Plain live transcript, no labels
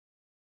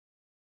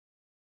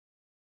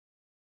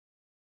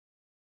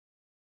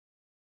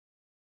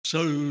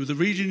So the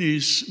reading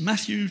is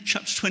Matthew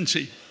chapter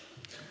 20,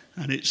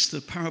 and it's the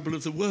parable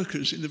of the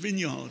workers in the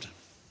vineyard.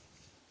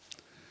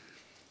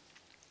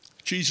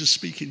 Jesus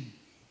speaking.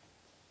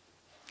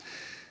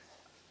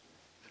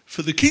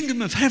 For the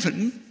kingdom of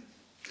heaven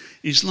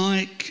is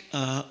like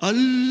a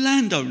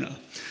landowner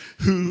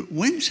who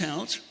went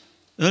out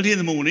early in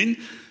the morning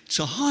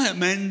to hire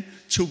men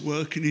to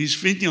work in his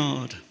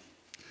vineyard.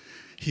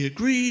 He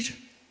agreed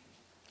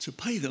to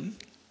pay them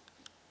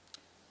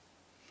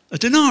a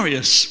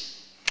denarius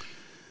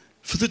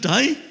for the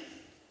day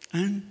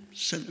and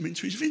sent them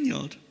into his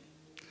vineyard.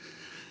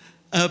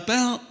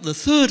 About the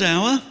third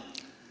hour,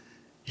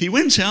 he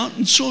went out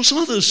and saw some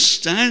others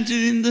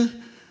standing in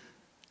the...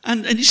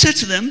 And he said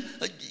to them,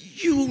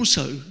 "You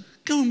also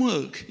go and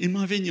work in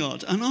my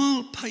vineyard, and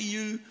I'll pay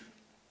you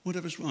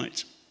whatever's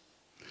right."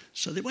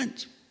 So they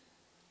went.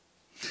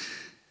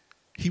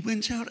 He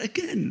went out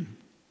again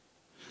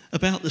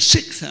about the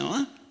 6th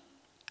hour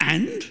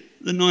and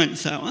the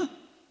 9th hour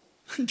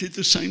and did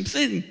the same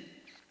thing.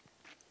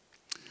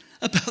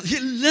 About the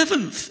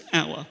 11th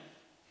hour,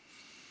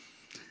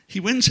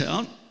 he went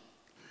out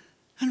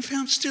and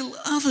found still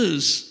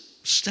others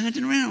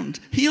standing around.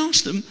 He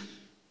asked them,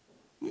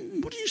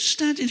 "What are you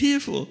standing here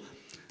for?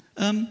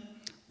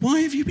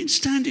 Why have you been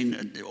standing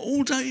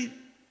all day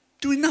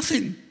doing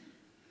nothing?"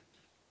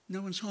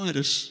 "No one's hired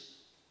us,"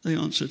 they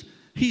answered.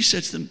 He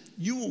said to them,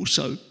 "You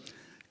also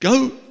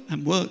go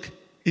and work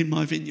in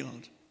my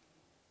vineyard."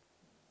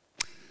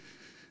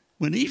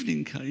 When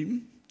evening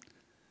came,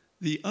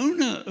 the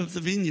owner of the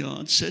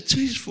vineyard said to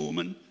his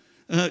foreman,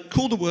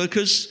 "Call the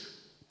workers,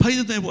 pay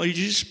them their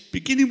wages,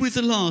 beginning with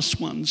the last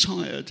ones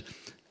hired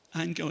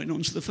and going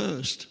on to the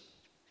first."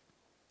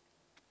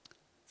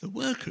 The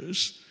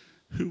workers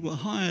who were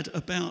hired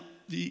about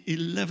the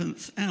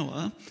 11th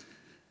hour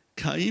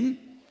came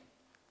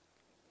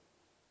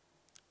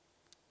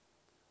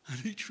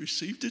and each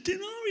received a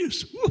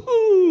denarius.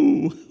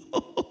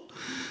 Woohoo!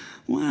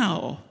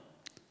 Wow.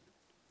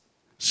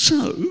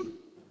 So,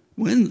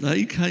 when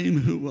they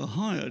came who were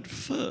hired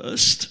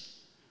first,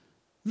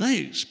 they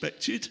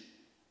expected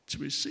to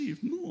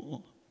receive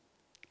more.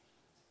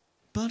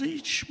 But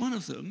each one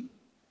of them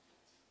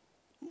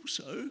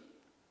also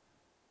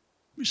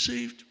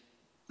received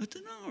a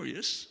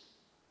denarius.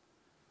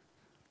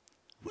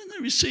 When they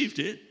received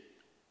it,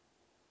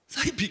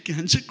 they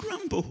began to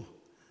grumble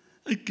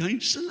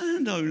against the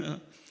landowner.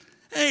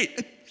 "Hey,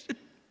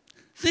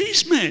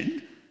 these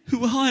men who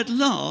were hired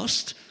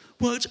last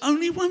worked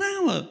only 1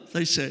 hour,"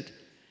 they said.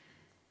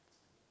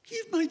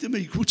 "You've made them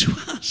equal to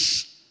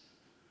us.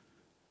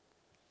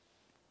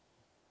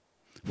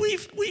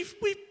 We've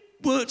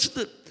worked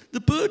the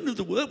burden of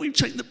the work. We've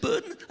taken the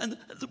burden and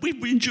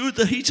we've endured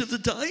the heat of the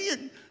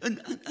day."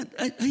 And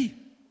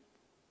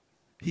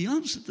he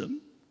answered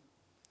them,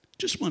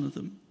 just one of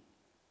them,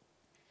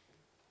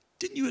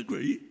 "Didn't you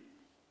agree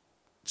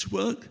to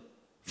work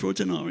for a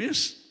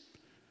denarius?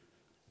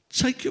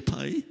 Take your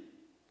pay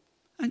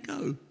and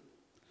go.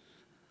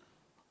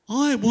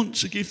 I want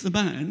to give the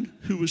man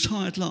who was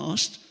hired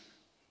last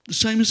the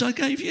same as I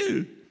gave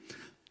you.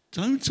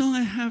 Don't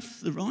I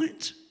have the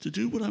right to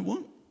do what I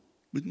want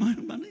with my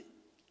own money?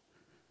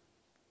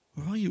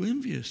 Or are you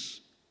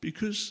envious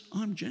because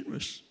I'm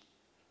generous?"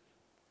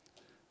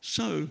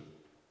 So,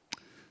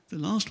 the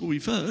last will be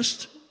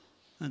first,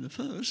 and the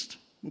first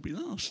will be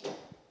last.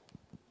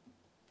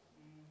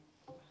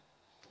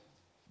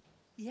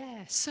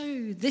 Yeah,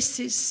 so this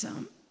is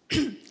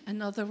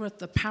another of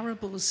the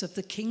parables of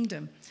the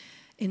kingdom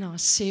in our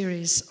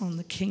series on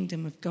the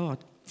kingdom of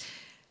God.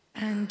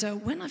 And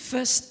when I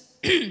first,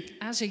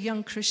 as a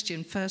young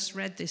Christian, first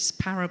read this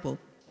parable,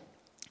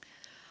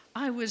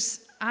 I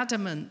was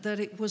adamant that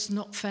it was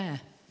not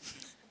fair.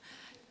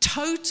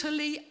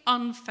 Totally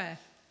unfair.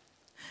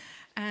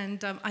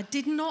 And I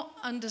did not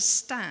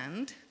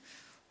understand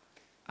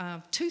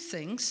two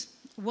things.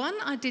 One,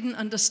 I didn't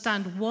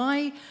understand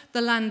why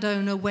the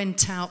landowner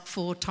went out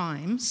 4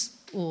 times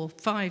or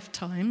 5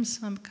 times.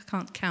 I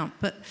can't count.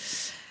 But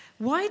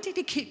why did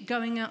he keep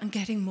going out and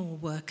getting more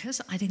workers?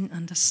 I didn't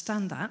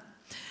understand that.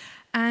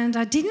 And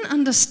I didn't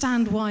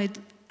understand why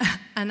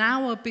an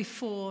hour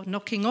before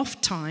knocking off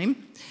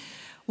time,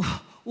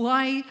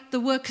 why the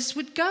workers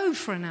would go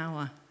for an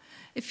hour.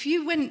 If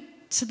you went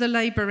to the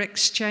Labour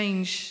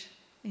Exchange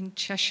in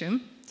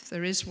Chesham, if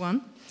there is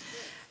one,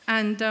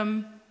 and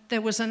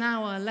there was an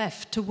hour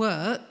left to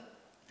work,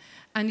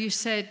 and you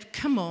said,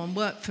 "Come on,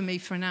 work for me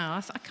for an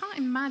hour," I can't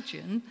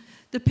imagine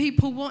the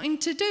people wanting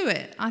to do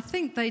it. I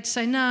think they'd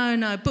say,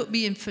 no, book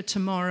me in for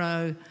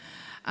tomorrow,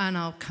 and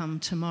I'll come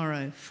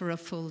tomorrow for a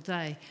full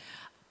day.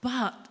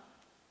 But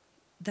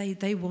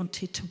they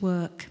wanted to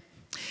work.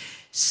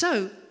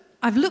 So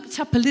I've looked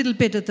up a little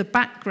bit of the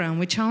background,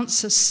 which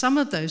answers some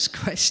of those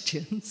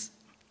questions.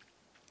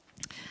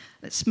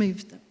 Let's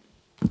move the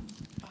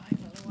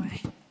Bible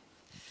away.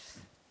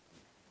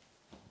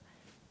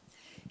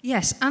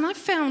 Yes, and I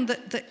found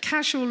that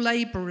casual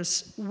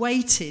labourers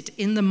waited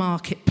in the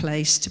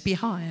marketplace to be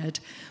hired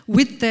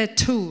with their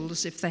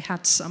tools, if they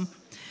had some.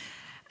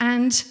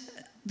 And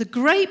the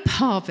grape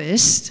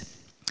harvest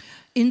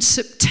in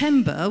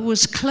September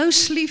was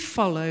closely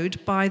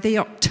followed by the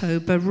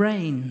October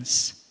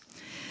rains.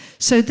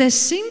 So there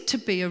seemed to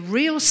be a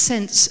real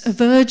sense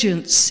of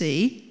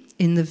urgency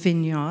in the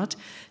vineyard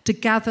to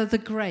gather the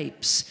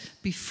grapes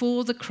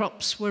before the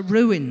crops were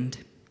ruined.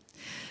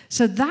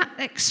 So that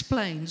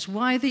explains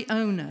why the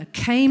owner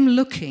came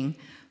looking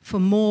for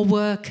more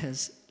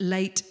workers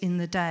late in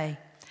the day.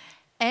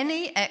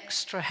 Any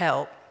extra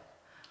help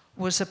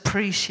was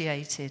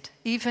appreciated,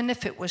 even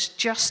if it was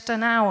just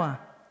an hour.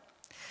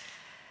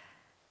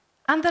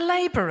 And the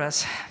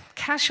labourers,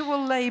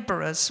 casual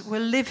labourers, were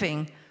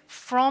living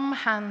from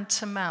hand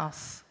to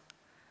mouth.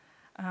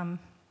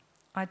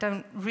 I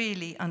don't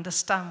really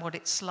understand what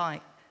it's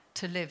like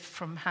to live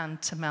from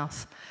hand to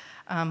mouth.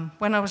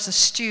 When I was a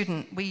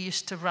student, we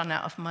used to run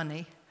out of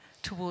money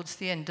towards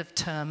the end of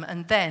term,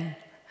 and then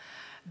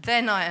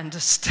I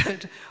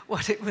understood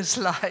what it was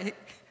like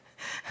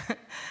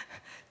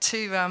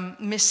to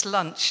miss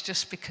lunch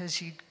just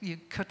because you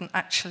couldn't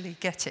actually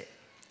get it.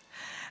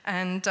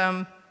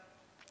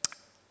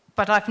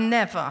 But I've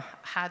never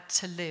had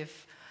to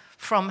live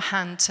from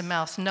hand to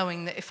mouth,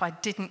 knowing that if I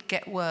didn't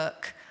get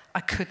work, I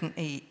couldn't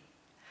eat.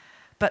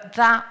 But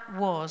that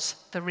was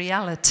the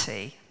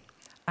reality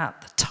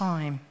at the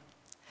time.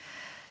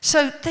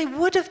 So they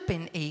would have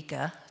been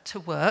eager to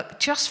work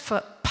just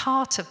for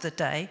part of the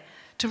day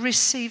to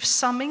receive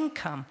some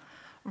income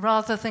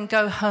rather than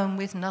go home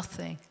with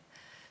nothing.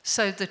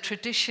 So the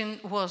tradition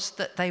was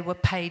that they were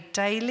paid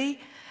daily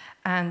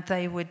and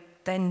they would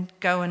then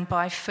go and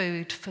buy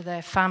food for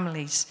their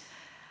families.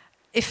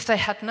 If they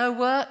had no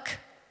work,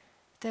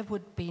 there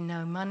would be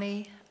no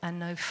money and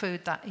no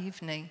food that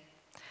evening.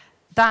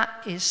 That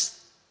is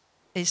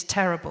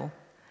terrible,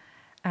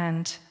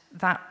 and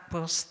that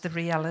was the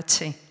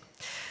reality.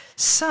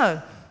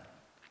 So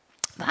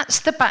that's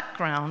the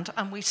background,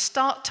 and we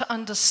start to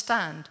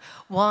understand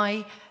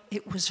why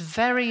it was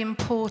very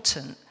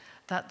important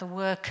that the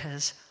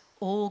workers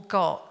all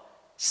got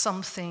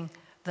something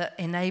that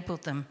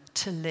enabled them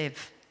to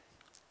live.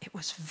 It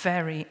was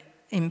very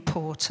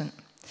important.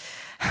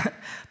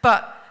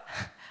 But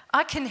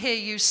I can hear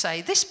you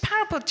say, this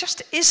parable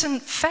just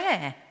isn't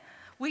fair.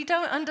 We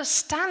don't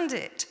understand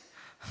it.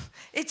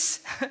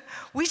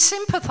 We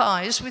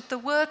sympathize with the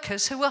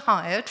workers who were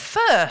hired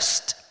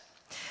first.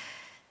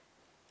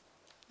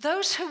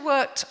 Those who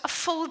worked a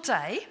full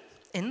day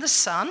in the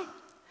sun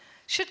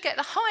should get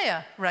a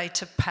higher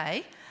rate of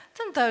pay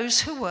than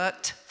those who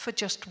worked for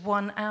just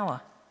 1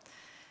 hour.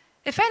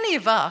 If any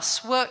of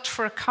us worked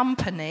for a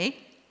company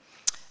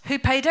who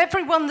paid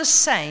everyone the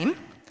same,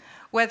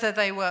 whether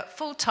they worked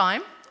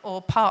full-time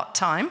or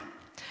part-time,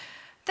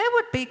 there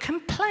would be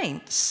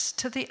complaints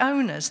to the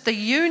owners. The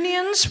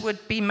unions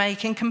would be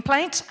making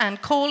complaints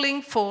and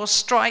calling for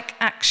strike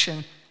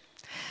action.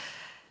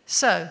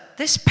 So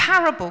this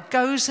parable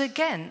goes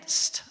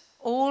against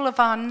all of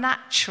our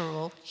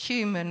natural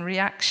human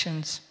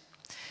reactions.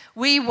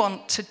 We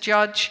want to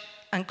judge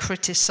and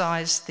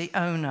criticize the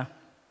owner.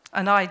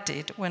 And I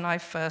did when I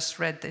first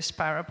read this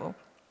parable.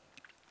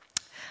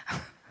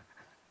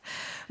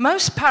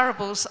 Most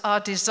parables are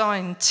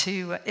designed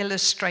to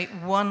illustrate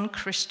one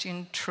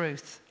Christian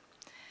truth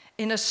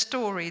in a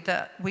story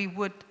that we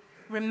would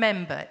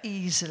remember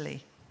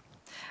easily.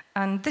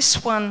 And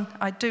this one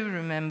I do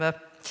remember.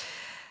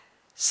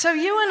 So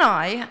you and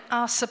I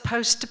are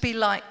supposed to be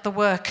like the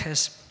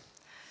workers,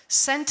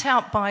 sent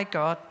out by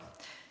God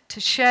to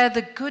share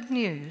the good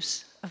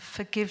news of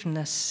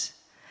forgiveness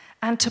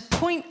and to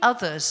point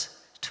others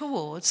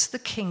towards the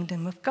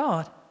kingdom of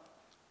God.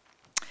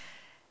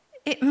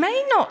 It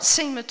may not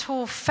seem at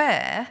all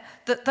fair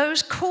that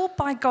those called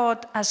by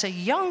God as a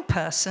young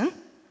person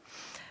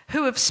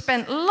who have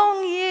spent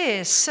long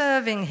years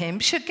serving him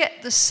should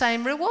get the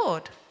same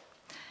reward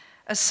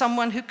as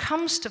someone who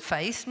comes to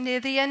faith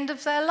near the end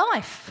of their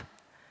life.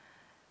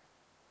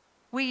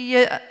 We,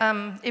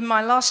 in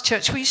my last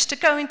church, we used to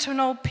go into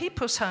an old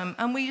people's home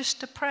and we used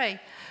to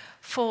pray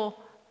for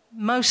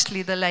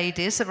mostly the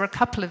ladies. There were a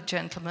couple of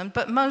gentlemen,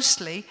 but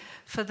mostly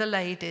for the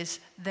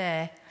ladies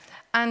there.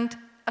 And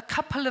a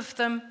couple of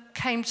them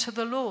came to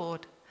the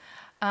Lord,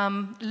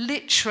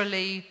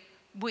 literally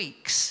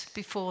weeks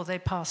before they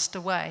passed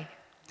away.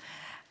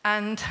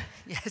 And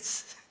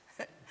yes,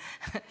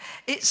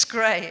 it's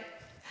great.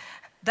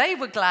 They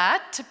were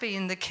glad to be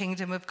in the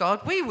kingdom of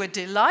God. We were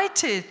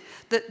delighted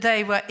that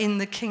they were in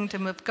the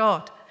kingdom of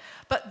God.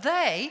 But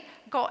they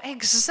got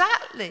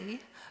exactly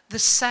the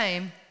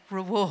same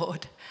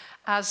reward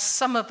as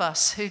some of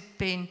us who'd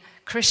been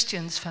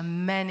Christians for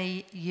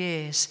many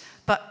years.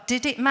 But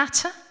did it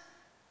matter?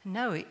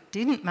 No, it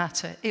didn't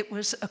matter. It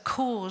was a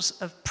cause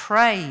of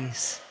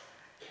praise.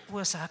 It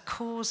was a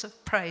cause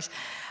of praise.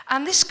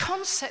 And this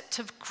concept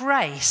of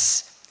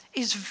grace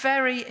is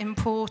very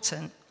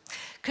important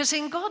because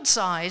in God's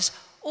eyes,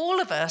 all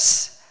of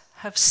us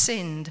have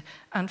sinned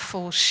and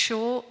fall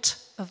short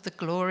of the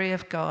glory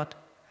of God.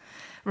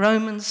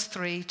 Romans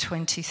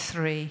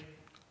 3:23.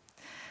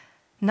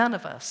 None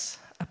of us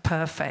are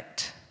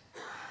perfect.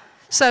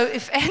 So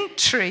if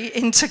entry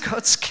into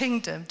God's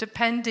kingdom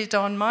depended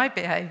on my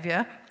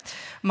behavior,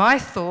 my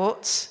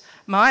thoughts,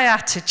 my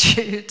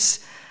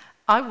attitudes,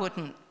 I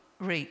wouldn't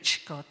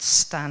reach God's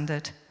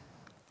standard.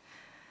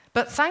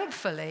 But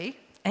thankfully,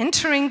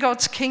 entering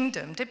God's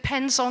kingdom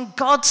depends on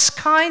God's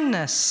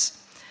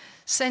kindness,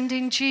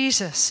 sending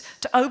Jesus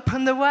to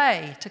open the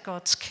way to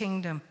God's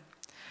kingdom.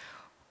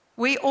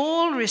 We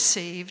all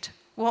received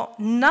what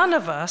none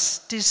of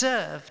us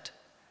deserved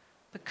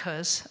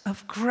because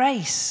of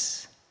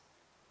grace.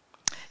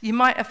 You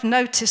might have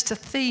noticed a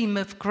theme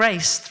of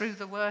grace through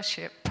the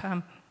worship,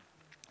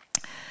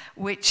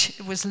 which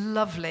was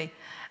lovely.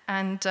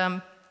 And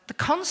the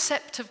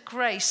concept of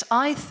grace,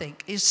 I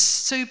think, is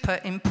super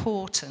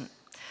important.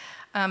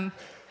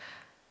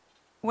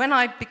 When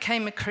I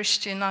became a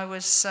Christian, I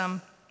was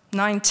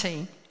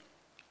 19.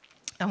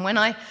 And when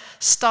I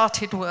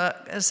started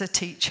work as a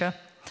teacher,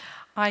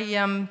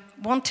 I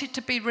wanted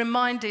to be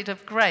reminded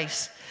of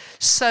grace.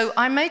 So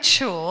I made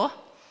sure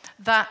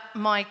that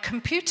my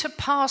computer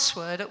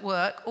password at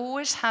work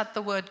always had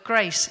the word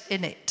grace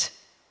in it.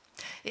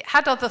 It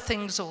had other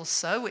things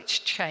also,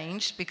 which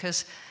changed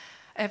because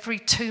every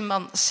 2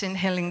 months in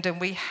Hillingdon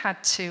we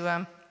had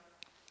to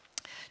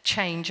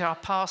change our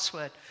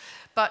password.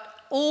 But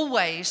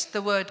always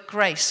the word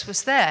grace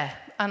was there.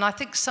 And I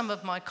think some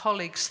of my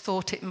colleagues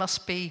thought it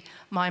must be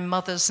my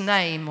mother's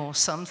name or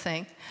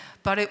something,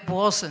 but it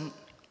wasn't.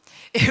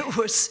 It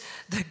was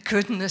the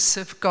goodness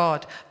of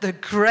God, the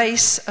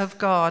grace of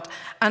God.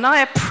 And I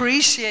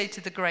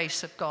appreciated the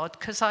grace of God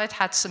because I'd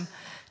had some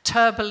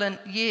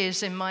turbulent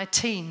years in my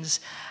teens.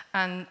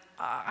 And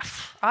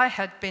I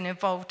had been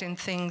involved in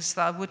things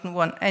that I wouldn't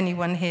want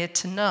anyone here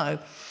to know.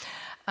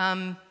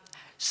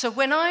 So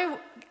when I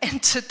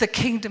entered the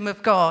kingdom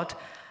of God,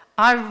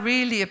 I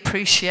really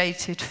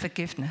appreciated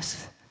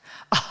forgiveness.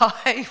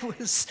 I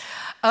was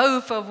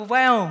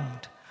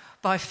overwhelmed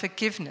by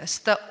forgiveness,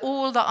 that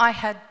all that I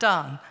had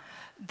done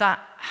that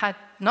had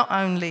not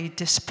only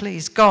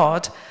displeased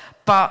God,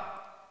 but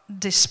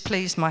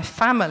displeased my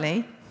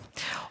family,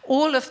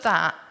 all of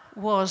that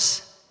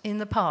was in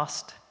the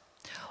past.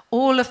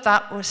 All of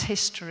that was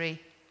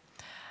history.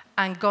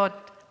 And God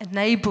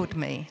enabled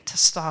me to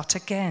start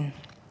again.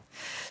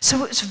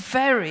 So it's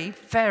very,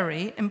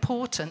 very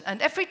important.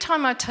 And every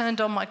time I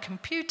turned on my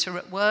computer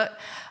at work,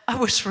 I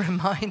was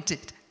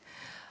reminded,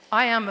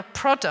 I am a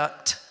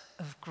product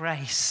of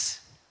grace.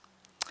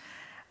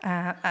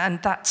 And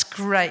that's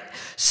great.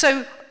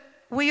 So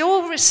we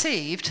all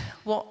received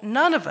what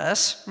none of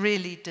us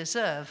really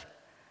deserve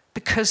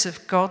because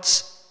of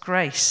God's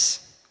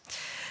grace.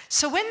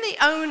 So when the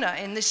owner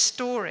in this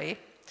story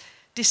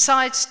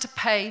decides to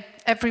pay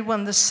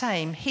everyone the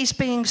same, he's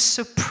being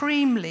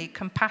supremely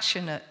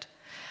compassionate.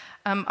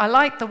 I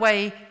like the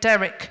way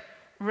Derek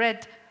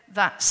read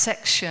that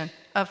section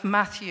of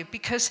Matthew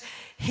because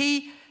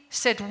he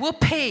said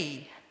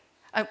whoopee.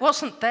 It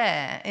wasn't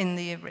there in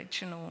the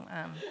original.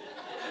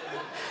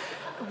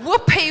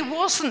 Whoopee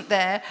wasn't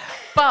there,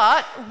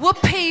 but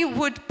whoopee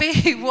would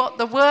be what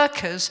the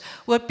workers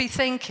would be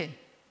thinking.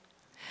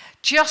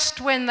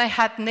 Just when they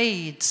had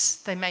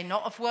needs, they may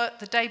not have worked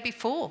the day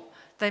before.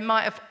 They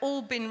might have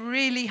all been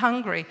really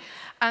hungry.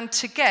 And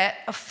to get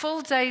a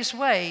full day's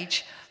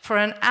wage for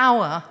an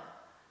hour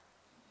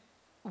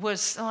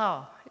was,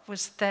 it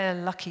was their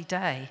lucky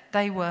day.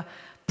 They were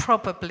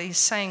probably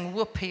saying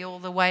whoopee all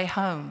the way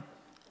home,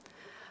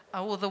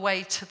 all the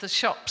way to the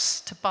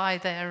shops to buy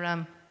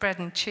their bread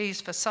and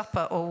cheese for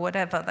supper or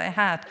whatever they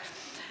had.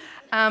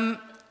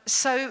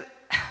 So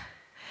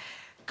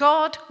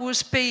God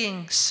was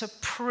being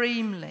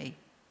supremely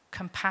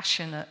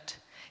compassionate.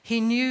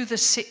 He knew the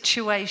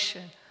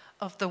situation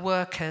of the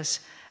workers,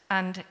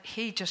 and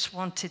he just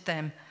wanted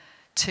them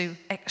to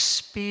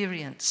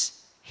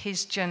experience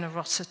his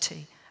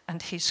generosity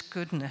and his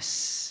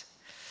goodness.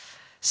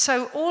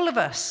 So all of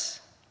us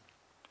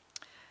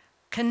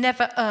can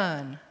never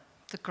earn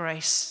the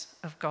grace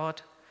of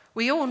God.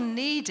 We all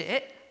need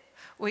it.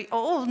 We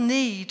all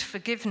need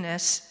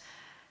forgiveness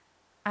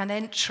and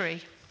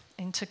entry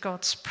into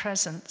God's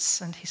presence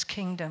and his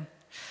kingdom.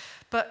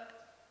 But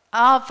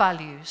our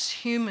values,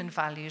 human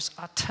values,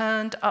 are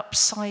turned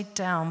upside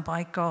down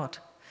by God.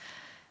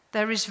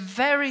 There is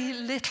very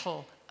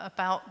little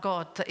about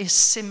God that is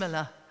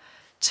similar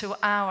to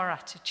our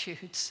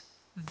attitudes.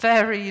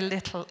 Very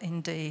little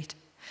indeed.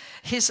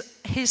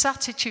 His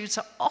attitudes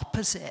are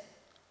opposite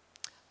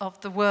of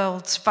the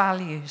world's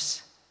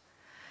values.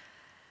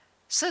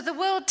 So the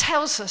world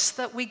tells us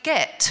that we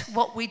get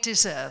what we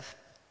deserve.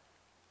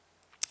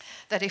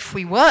 That if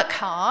we work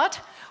hard,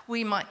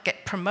 we might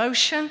get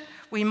promotion,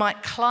 we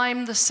might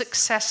climb the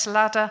success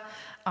ladder,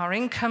 our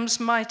incomes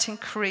might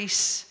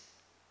increase.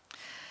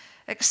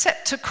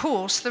 Except, of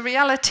course, the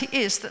reality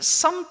is that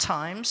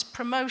sometimes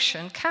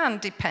promotion can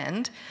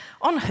depend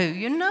on who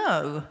you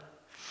know,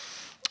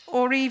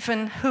 or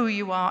even who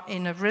you are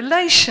in a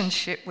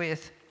relationship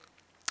with.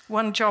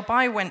 One job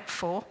I went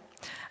for,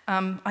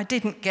 I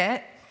didn't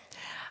get,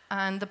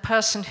 and the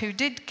person who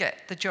did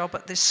get the job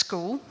at this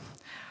school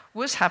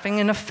was having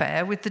an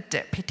affair with the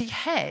deputy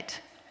head.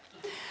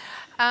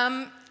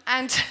 And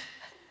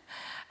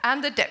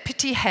the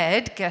deputy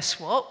head, guess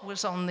what,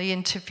 was on the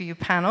interview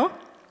panel.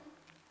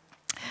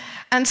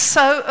 And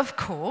so, of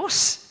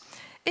course,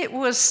 it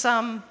was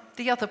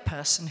the other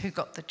person who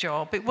got the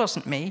job. It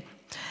wasn't me.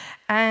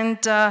 And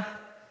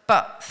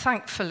but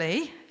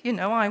thankfully, you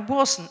know, I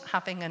wasn't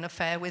having an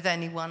affair with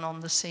anyone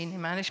on the senior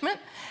management,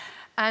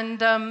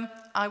 and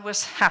I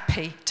was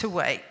happy to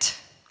wait.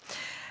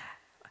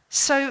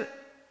 So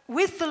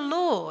with the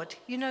Lord,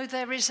 you know,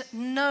 there is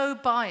no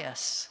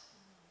bias.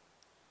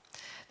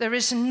 There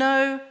is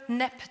no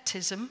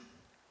nepotism.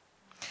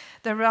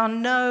 There are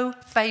no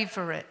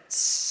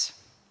favorites.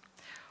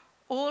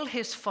 All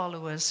his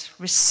followers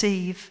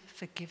receive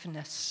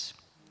forgiveness.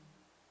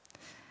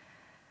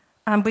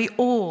 And we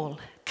all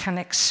can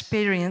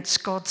experience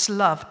God's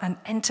love and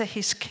enter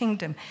his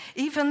kingdom,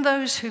 even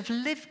those who've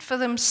lived for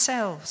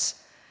themselves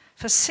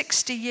for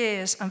 60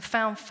 years and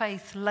found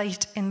faith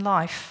late in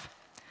life.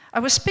 I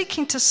was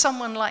speaking to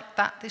someone like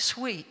that this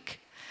week.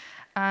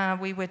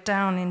 We were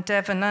down in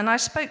Devon, and I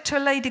spoke to a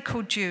lady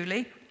called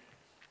Julie,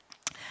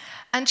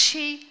 and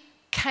she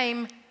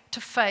came to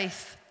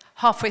faith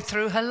halfway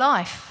through her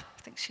life.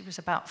 I think she was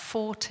about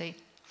 40.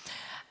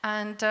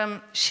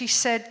 And she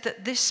said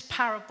that this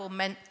parable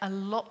meant a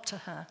lot to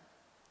her,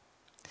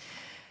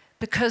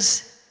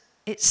 because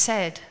it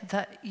said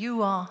that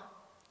you are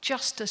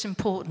just as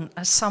important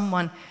as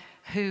someone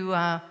who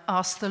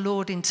asked the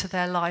Lord into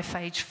their life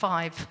age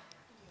 5.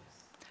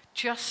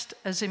 Just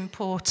as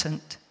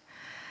important.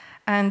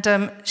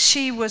 And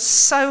she was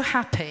so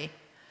happy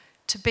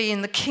to be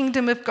in the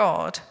kingdom of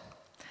God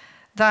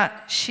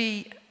that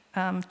she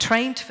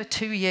trained for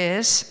 2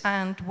 years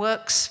and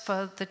works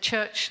for the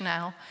church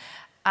now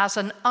as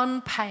an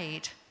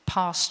unpaid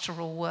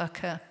pastoral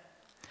worker.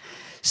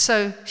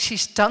 So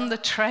she's done the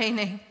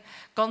training,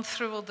 gone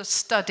through all the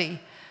study,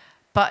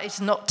 but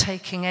is not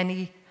taking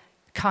any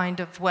kind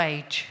of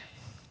wage.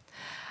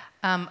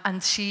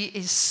 And she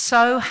is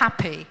so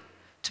happy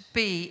to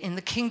be in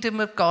the kingdom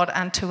of God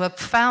and to have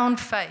found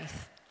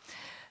faith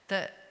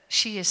that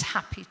she is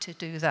happy to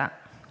do that.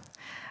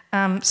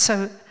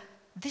 So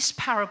this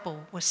parable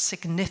was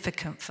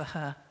significant for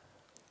her.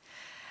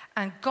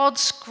 And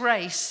God's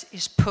grace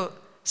is put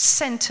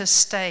center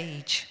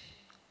stage.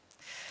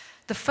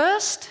 The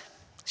first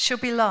shall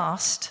be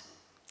last,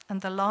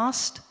 and the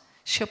last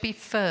shall be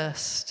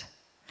first.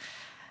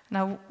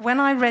 Now, when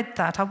I read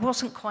that, I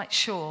wasn't quite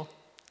sure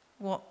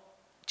what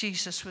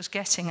Jesus was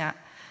getting at.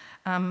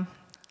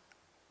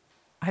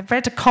 I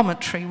read a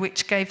commentary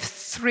which gave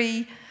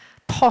 3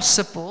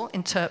 possible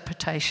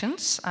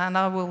interpretations, and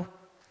I will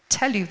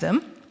tell you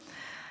them,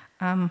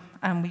 and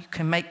you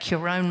can make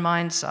your own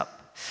minds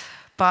up.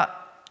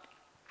 But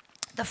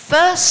the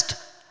first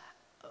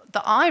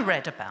that I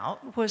read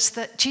about was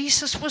that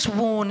Jesus was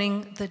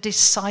warning the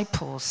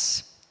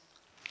disciples.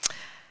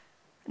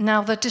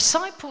 Now, the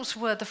disciples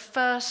were the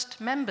first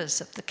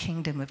members of the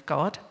kingdom of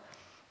God.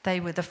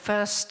 They were the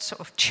first sort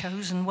of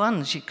chosen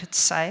ones, you could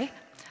say.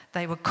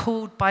 They were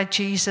called by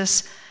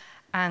Jesus,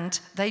 and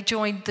they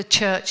joined the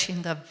church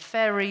in the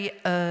very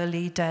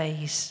early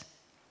days.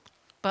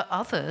 But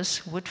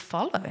others would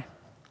follow.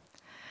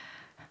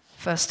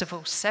 First of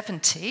all,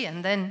 70,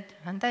 and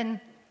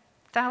then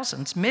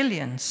thousands,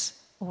 millions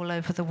all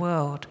over the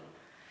world.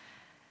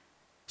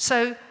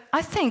 So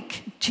I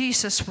think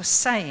Jesus was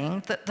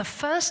saying that the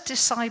first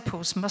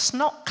disciples must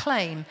not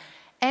claim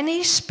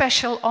any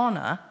special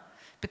honor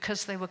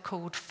because they were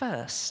called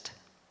first,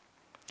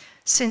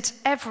 since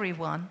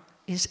everyone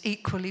is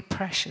equally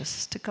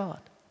precious to God.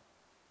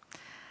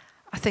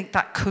 I think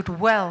that could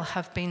well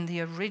have been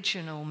the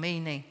original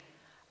meaning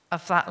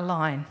of that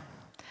line.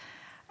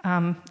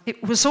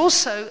 It was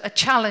also a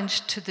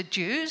challenge to the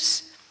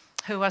Jews,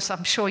 who, as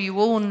I'm sure you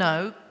all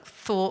know,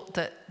 thought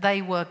that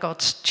they were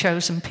God's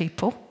chosen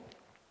people.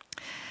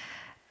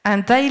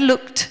 And they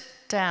looked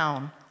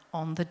down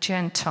on the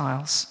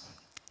Gentiles,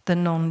 the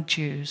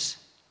non-Jews.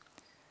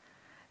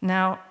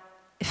 Now,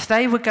 if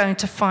they were going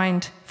to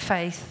find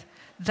faith,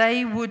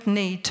 they would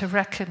need to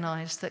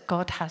recognize that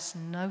God has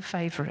no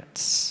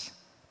favorites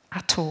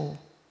at all.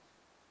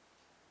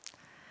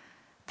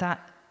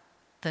 That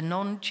the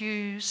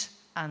non-Jews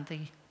and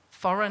the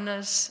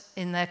foreigners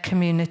in their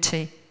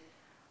community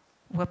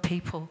were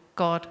people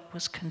God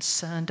was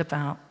concerned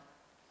about.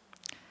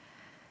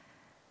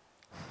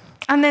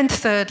 And then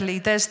thirdly,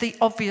 there's the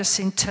obvious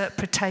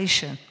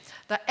interpretation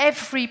that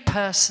every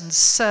person's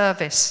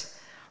service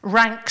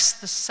ranks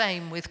the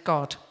same with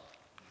God.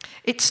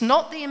 It's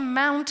not the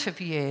amount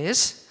of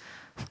years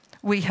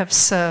we have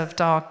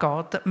served our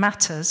God that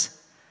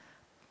matters,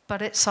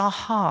 but it's our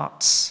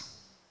hearts.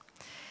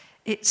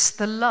 It's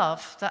the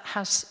love that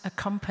has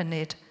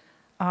accompanied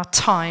our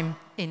time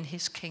in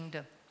his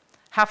kingdom.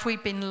 Have we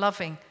been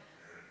loving?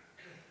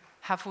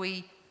 Have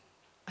we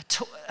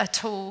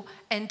at all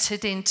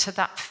entered into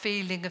that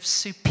feeling of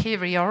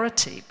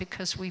superiority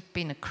because we've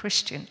been a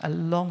Christian a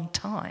long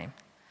time?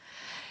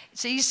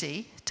 It's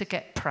easy to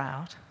get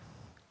proud.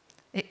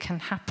 It can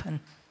happen.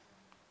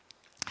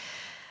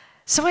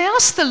 So I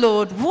asked the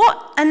Lord,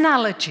 what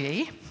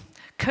analogy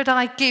could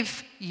I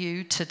give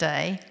you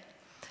today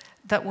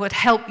that would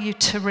help you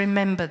to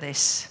remember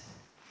this?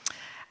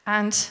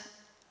 And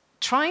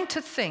trying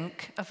to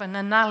think of an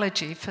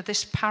analogy for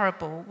this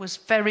parable was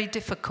very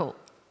difficult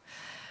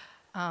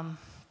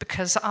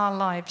because our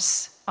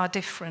lives are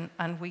different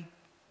and we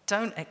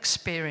don't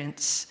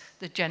experience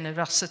the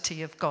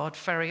generosity of God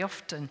very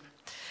often.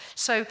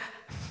 So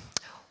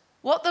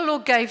what the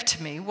Lord gave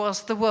to me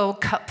was the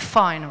World Cup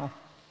final.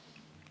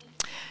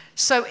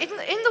 So in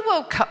the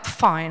World Cup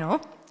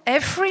final,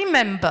 every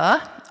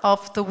member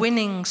of the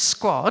winning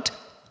squad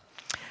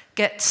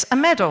gets a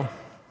medal,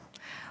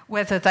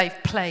 whether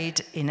they've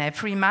played in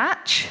every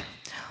match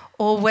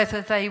or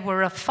whether they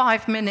were a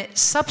 5-minute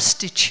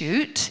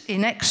substitute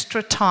in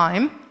extra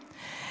time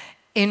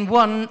in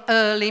one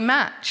early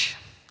match.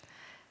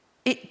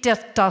 It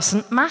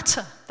doesn't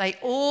matter. They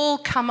all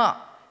come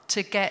up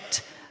to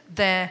get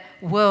their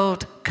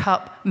World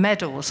Cup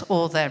medals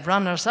or their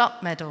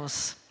runners-up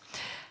medals.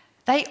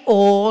 They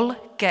all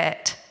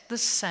get the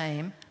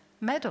same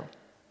medal.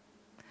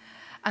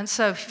 And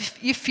so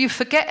if you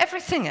forget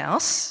everything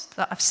else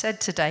that I've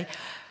said today,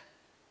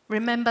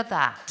 remember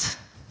that.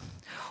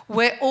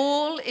 We're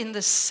all in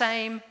the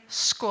same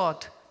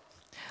squad.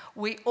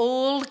 We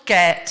all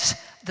get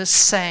the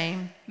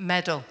same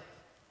medal.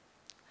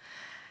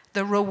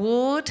 The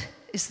reward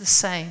is the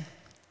same,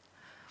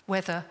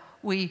 whether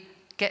we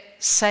get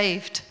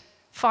saved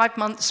 5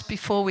 months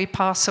before we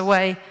pass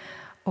away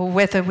or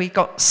whether we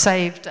got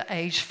saved at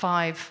age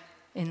 5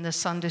 in the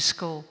Sunday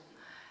school.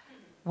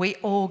 We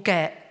all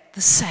get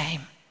the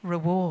same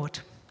reward.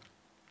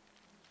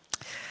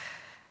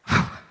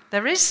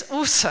 There is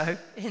also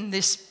in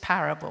this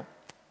parable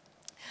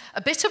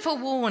a bit of a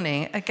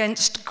warning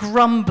against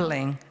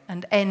grumbling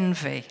and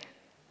envy.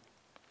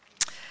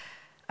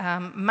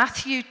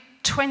 Matthew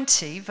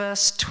 20,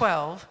 verse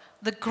 12,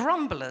 the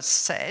grumblers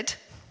said,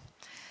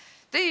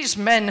 "These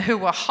men who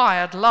were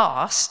hired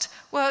last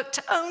worked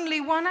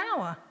only 1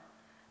 hour,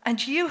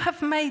 and you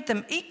have made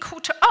them equal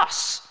to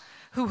us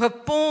who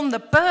have borne the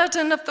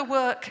burden of the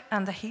work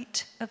and the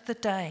heat of the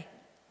day."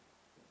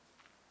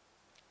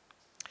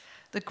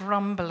 The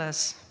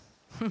grumblers,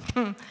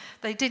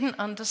 they didn't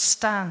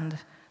understand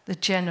the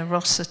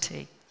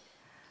generosity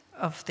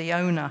of the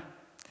owner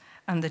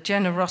and the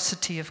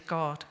generosity of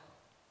God.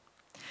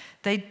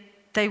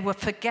 They were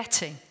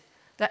forgetting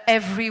that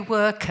every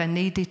worker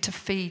needed to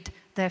feed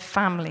their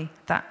family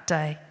that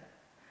day.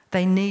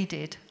 They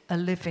needed a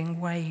living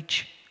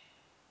wage.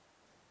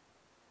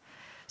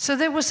 So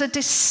there was a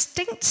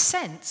distinct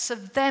sense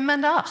of them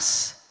and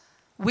us.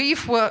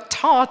 We've worked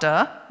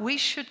harder, we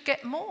should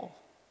get more.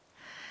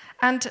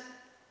 And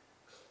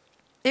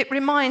it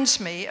reminds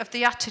me of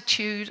the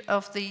attitude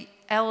of the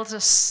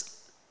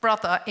eldest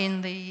brother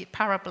in the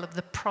parable of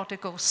the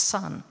prodigal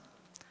son.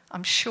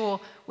 I'm sure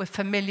we're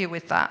familiar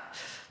with that,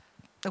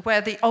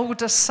 where the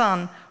older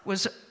son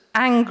was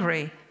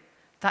angry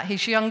that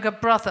his younger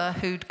brother,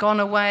 who'd gone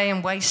away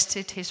and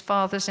wasted his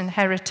father's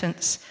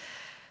inheritance,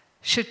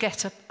 should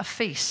get a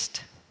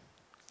feast.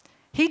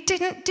 He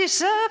didn't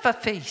deserve a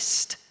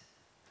feast.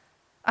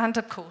 And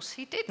of course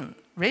he didn't,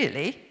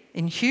 really.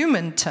 In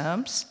human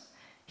terms,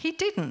 he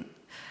didn't.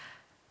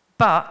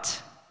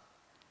 But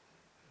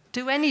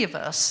do any of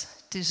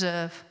us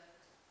deserve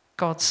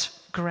God's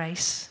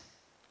grace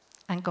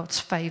and God's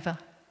favor?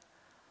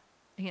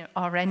 You know,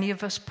 are any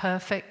of us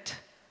perfect?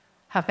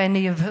 Have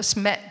any of us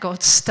met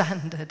God's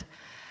standard?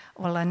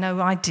 Well, I know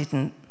I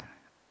didn't,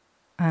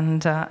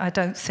 and I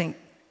don't think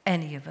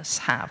any of us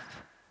have.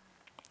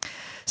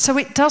 So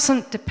it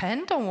doesn't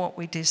depend on what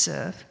we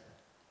deserve.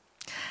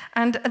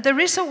 And there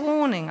is a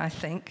warning, I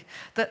think,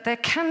 that there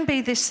can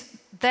be this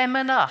them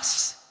and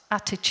us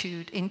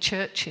attitude in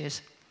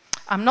churches.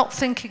 I'm not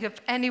thinking of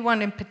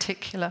anyone in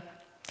particular,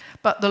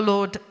 but the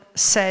Lord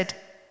said,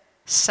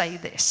 say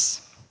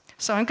this.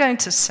 So I'm going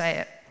to say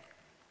it.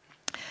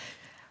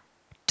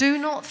 Do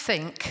not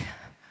think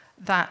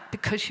that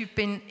because you've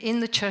been in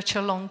the church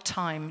a long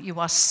time, you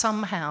are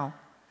somehow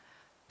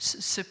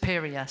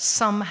superior,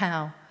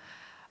 somehow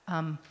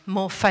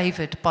more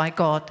favored by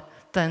God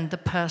than the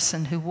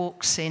person who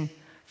walks in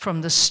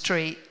from the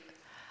street,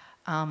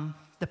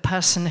 the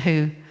person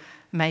who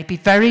may be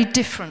very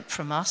different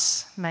from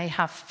us, may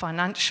have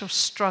financial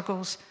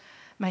struggles,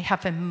 may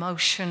have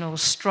emotional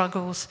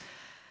struggles,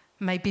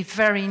 may be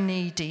very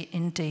needy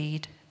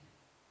indeed.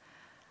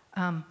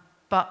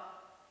 But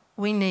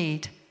we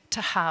need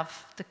to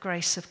have the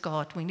grace of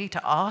God. We need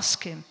to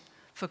ask him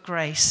for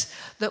grace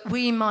that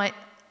we might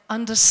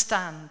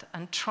understand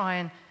and try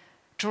and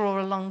draw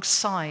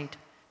alongside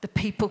the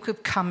people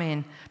who've come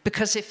in.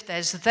 Because if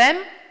there's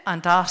them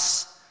and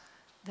us,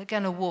 they're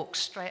going to walk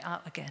straight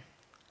out again.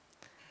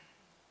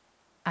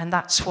 And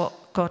that's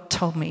what God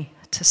told me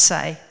to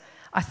say.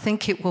 I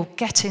think it will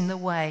get in the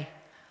way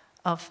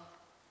of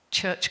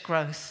church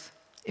growth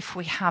if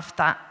we have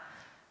that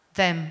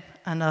them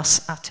and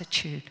us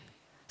attitude.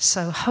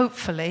 So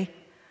hopefully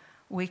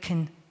we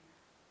can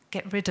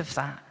get rid of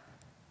that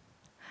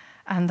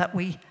and that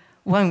we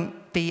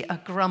won't be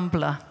a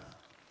grumbler.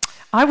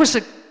 I was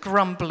a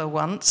grumbler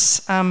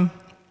once,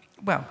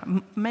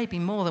 maybe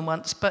more than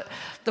once, but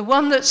the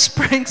one that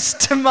springs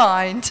to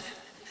mind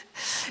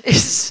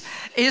is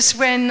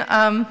when,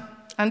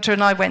 Andrew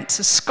and I went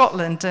to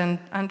Scotland, and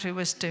Andrew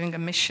was doing a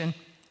mission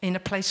in a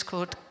place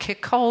called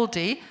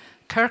Kirkcaldy.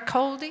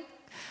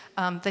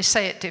 They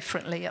say it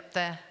differently up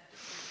there.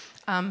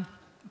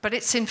 But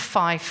it's in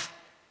Fife.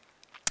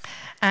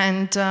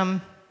 And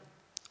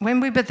when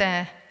we were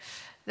there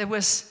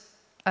was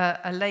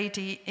a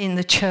lady in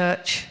the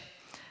church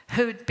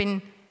who had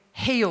been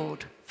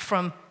healed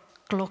from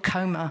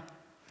glaucoma.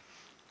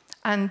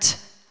 And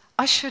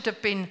I should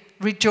have been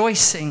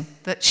rejoicing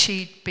that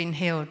she'd been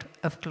healed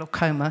of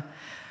glaucoma.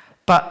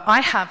 But I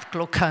have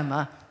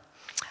glaucoma,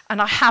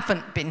 and I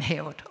haven't been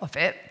healed of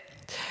it.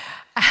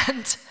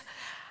 And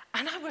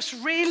I was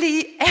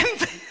really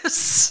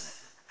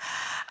envious.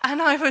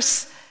 And I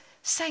was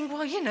saying,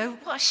 well,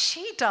 what has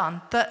she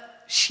done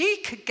that she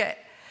could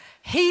get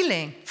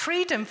healing,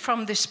 freedom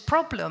from this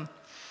problem?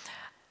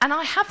 And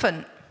I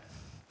haven't.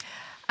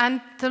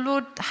 And the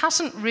Lord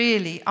hasn't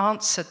really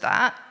answered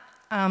that,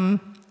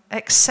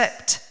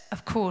 except,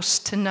 of course,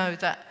 to know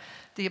that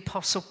the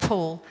Apostle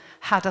Paul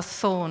had a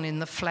thorn in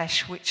the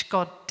flesh which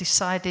God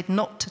decided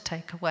not to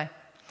take away.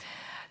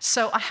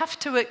 So I have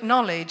to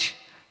acknowledge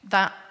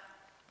that,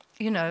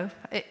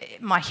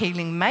 my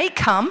healing may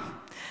come,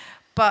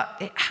 but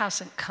it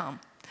hasn't come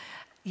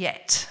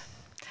yet.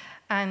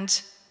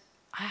 And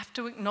I have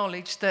to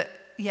acknowledge that,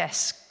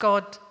 yes,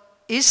 God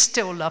is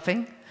still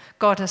loving.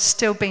 God has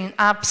still been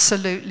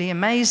absolutely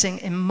amazing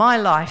in my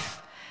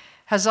life,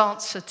 has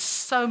answered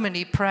so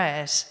many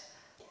prayers,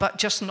 but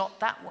just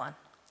not that one.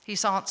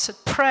 He's answered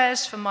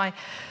prayers for my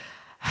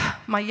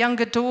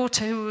younger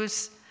daughter who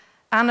was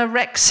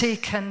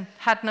anorexic and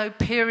had no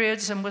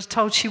periods and was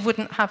told she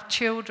wouldn't have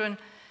children.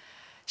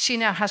 She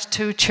now has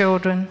 2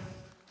 children.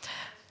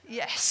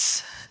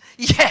 Yes.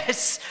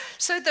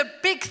 So the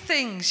big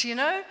things,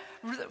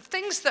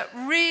 things that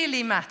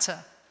really matter,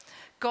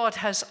 God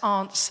has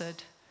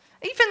answered.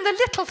 Even the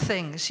little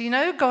things,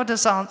 God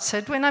has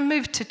answered. When I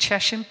moved to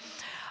Chesham,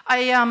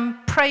 I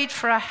prayed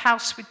for a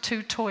house with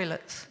 2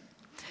 toilets.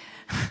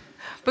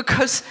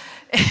 Because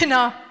in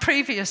our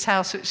previous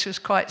house, which was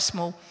quite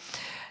small,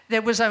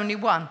 there was only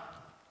one.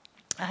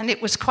 And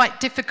it was quite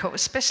difficult,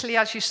 especially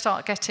as you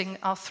start getting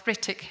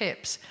arthritic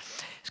hips.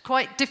 It's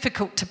quite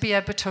difficult to be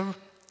able to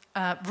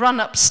run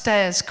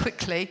upstairs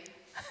quickly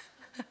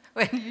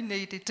when you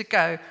needed to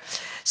go.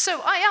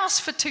 So I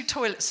asked for 2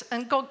 toilets,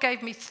 and God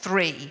gave me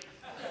 3.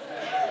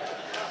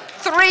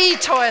 3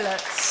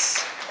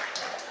 toilets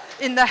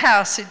in the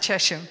house in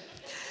Chesham.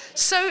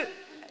 So,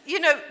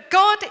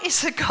 God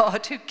is a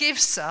God who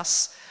gives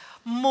us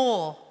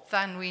more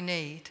than we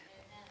need.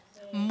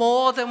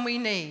 More than we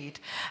need.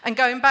 And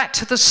going back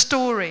to the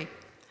story,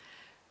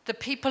 the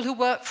people who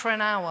worked for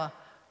an hour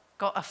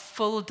got a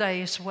full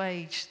day's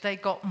wage. They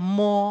got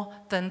more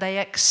than they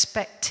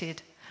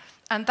expected.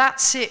 And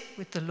that's it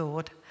with the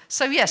Lord.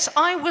 So yes,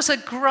 I was a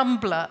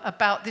grumbler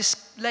about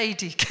this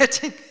lady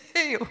getting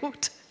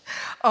healed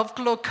of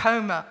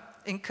glaucoma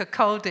in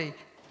Kirkcaldy.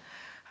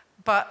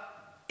 But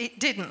it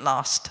didn't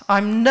last.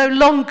 I'm no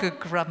longer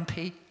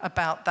grumpy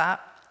about that.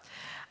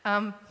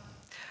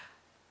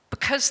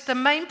 Because the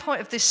main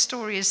point of this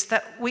story is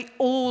that we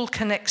all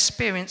can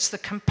experience the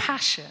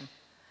compassion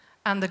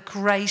and the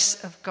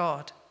grace of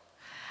God.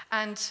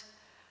 And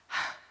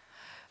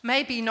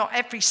maybe not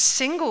every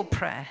single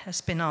prayer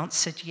has been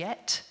answered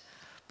yet,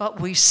 but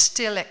we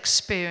still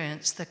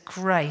experience the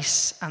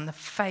grace and the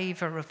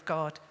favor of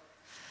God.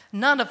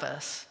 None of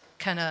us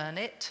can earn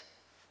it.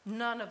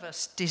 None of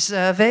us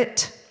deserve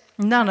it.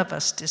 None of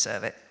us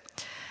deserve it.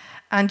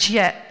 And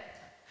yet,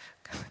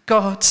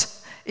 God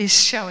is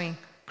showing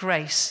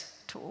grace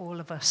to all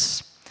of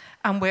us.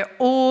 And we're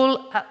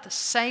all at the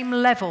same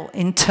level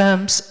in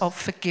terms of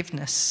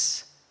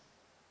forgiveness.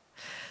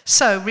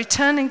 So,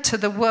 returning to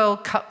the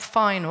World Cup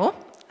final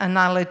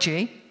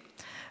analogy,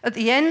 at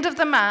the end of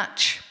the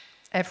match,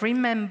 every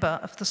member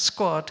of the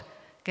squad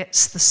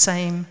gets the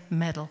same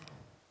medal,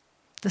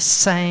 the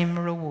same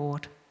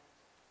reward.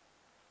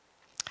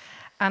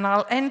 And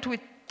I'll end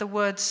with the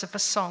words of a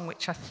song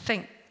which I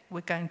think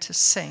we're going to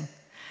sing.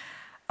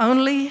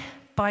 Only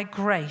by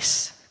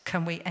grace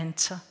can we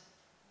enter.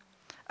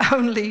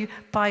 Only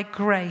by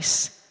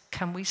grace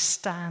can we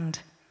stand.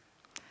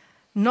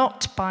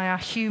 Not by our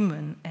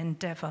human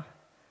endeavor,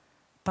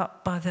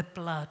 but by the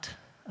blood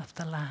of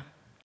the Lamb.